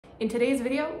In today's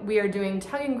video, we are doing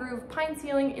tongue and groove pine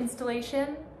ceiling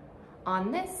installation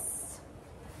on this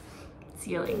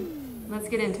ceiling. Let's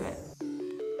get into it.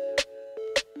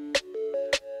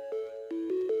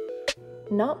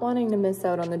 Not wanting to miss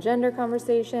out on the gender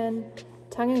conversation,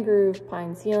 tongue and groove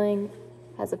pine ceiling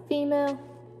has a female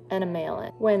and a male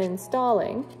in. When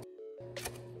installing,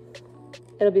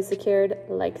 it'll be secured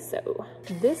like so.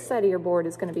 This side of your board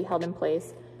is going to be held in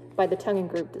place by the tongue and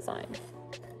groove design.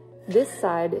 This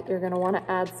side, you're going to want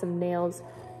to add some nails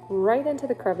right into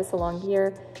the crevice along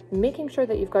here, making sure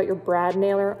that you've got your brad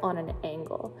nailer on an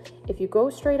angle. If you go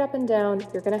straight up and down,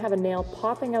 you're going to have a nail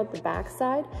popping out the back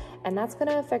side, and that's going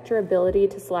to affect your ability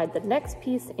to slide the next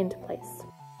piece into place.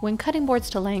 When cutting boards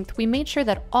to length, we made sure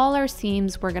that all our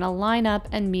seams were going to line up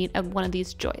and meet at one of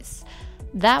these joists.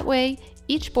 That way,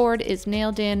 each board is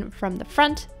nailed in from the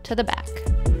front to the back.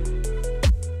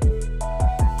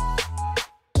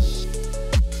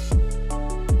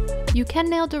 You can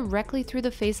nail directly through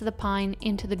the face of the pine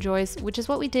into the joist, which is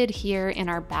what we did here in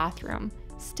our bathroom.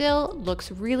 Still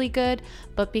looks really good,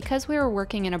 but because we were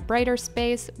working in a brighter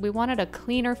space, we wanted a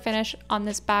cleaner finish on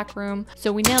this back room,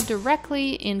 so we nailed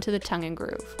directly into the tongue and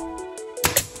groove.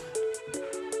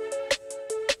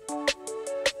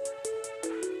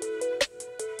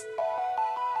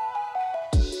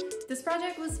 This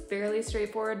project was fairly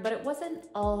straightforward, but it wasn't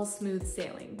all smooth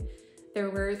sailing. There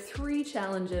were 3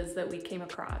 challenges that we came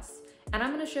across, and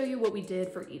I'm going to show you what we did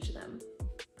for each of them.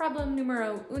 Problem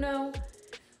numero uno,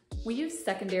 we used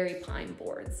secondary pine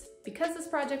boards. Because this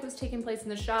project was taking place in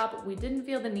the shop, we didn't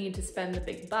feel the need to spend the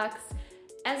big bucks.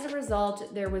 As a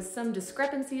result, there was some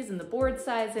discrepancies in the board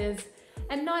sizes,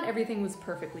 and not everything was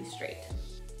perfectly straight.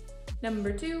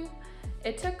 Number 2,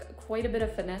 it took quite a bit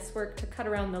of finesse work to cut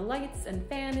around the lights and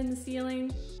fan in the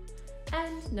ceiling.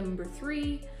 And number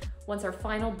 3, once our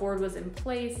final board was in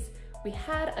place, we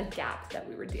had a gap that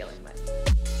we were dealing with.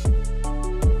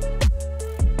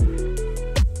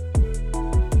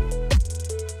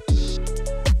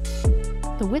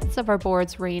 The widths of our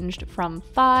boards ranged from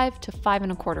 5 to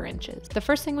 5¼ inches. The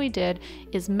first thing we did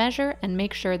is measure and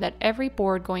make sure that every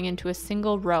board going into a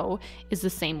single row is the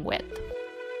same width.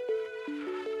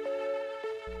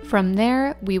 From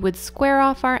there, we would square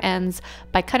off our ends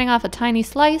by cutting off a tiny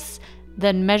slice,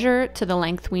 then measure to the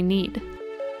length we need.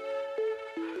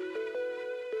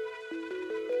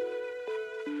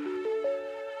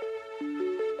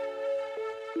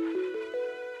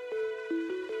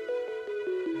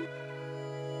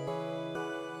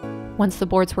 Once the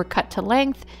boards were cut to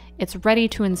length, it's ready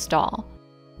to install.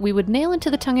 We would nail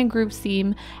into the tongue and groove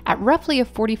seam at roughly a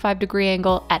 45-degree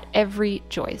angle at every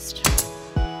joist.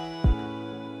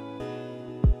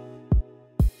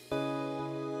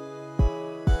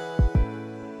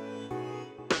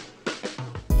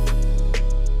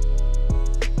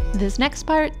 This next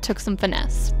part took some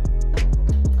finesse.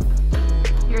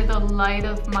 You're the light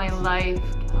of my life,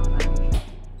 Calvin.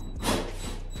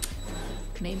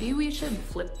 Maybe we should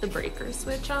flip the breaker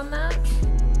switch on that.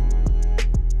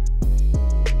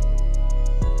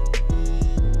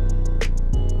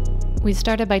 We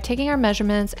started by taking our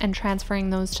measurements and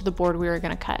transferring those to the board we were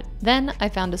going to cut. Then I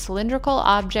found a cylindrical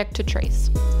object to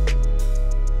trace.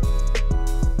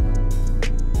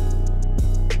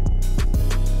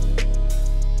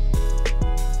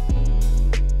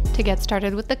 To get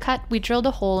started with the cut, we drilled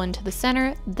a hole into the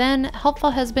center, then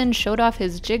helpful husband showed off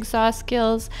his jigsaw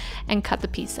skills and cut the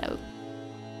piece out.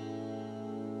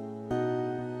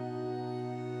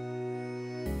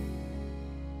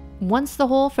 Once the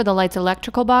hole for the light's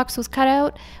electrical box was cut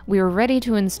out, we were ready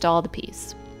to install the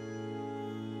piece.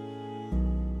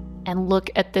 And look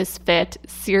at this fit.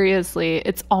 Seriously,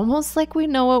 it's almost like we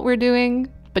know what we're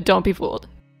doing, but don't be fooled.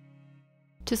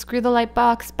 To screw the light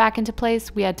box back into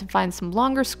place, we had to find some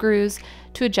longer screws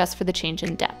to adjust for the change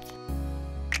in depth.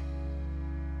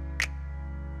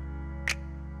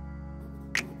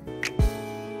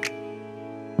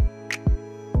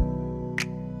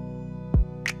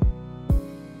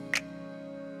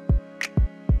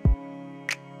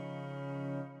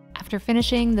 After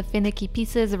finishing the finicky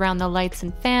pieces around the lights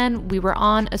and fan, we were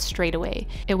on a straightaway.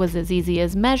 It was as easy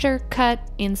as measure, cut,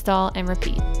 install, and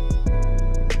repeat.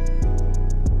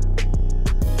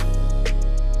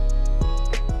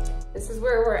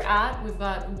 Where we're at, we've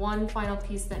got one final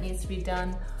piece that needs to be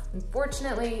done.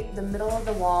 Unfortunately, the middle of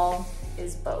the wall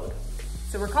is bowed.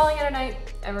 So we're calling it a night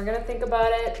and we're gonna think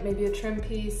about it, maybe a trim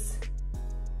piece.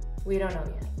 We don't know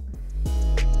yet.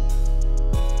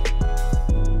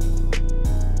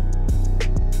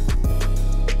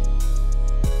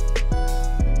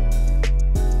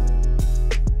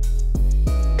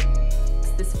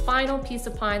 This final piece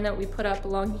of pine that we put up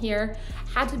along here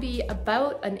had to be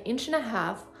about 1.5 inches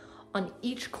on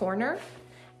each corner,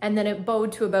 and then it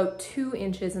bowed to about 2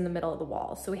 inches in the middle of the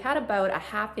wall. So we had about a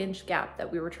 1/2 inch gap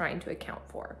that we were trying to account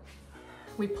for.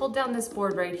 We pulled down this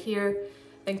board right here,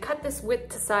 then cut this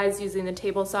width to size using the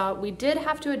table saw. We did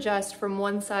have to adjust from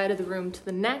one side of the room to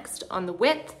the next on the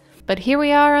width. But here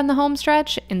we are on the home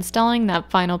stretch, installing that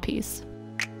final piece.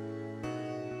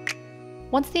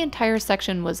 Once the entire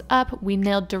section was up, we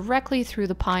nailed directly through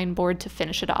the pine board to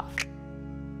finish it off.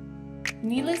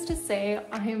 Needless to say,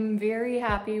 I'm very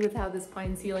happy with how this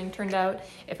pine ceiling turned out.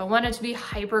 If I wanted to be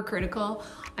hypercritical,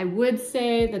 I would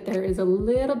say that there is a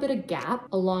little bit of gap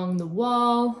along the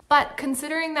wall, but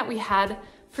considering that we had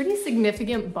pretty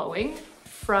significant bowing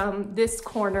from this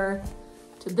corner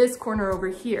to this corner over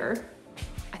here,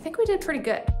 I think we did pretty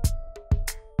good.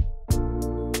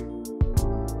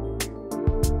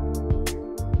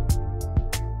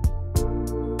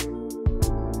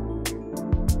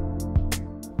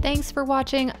 Thanks for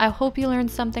watching. I hope you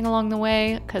learned something along the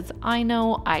way, because I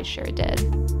know I sure did.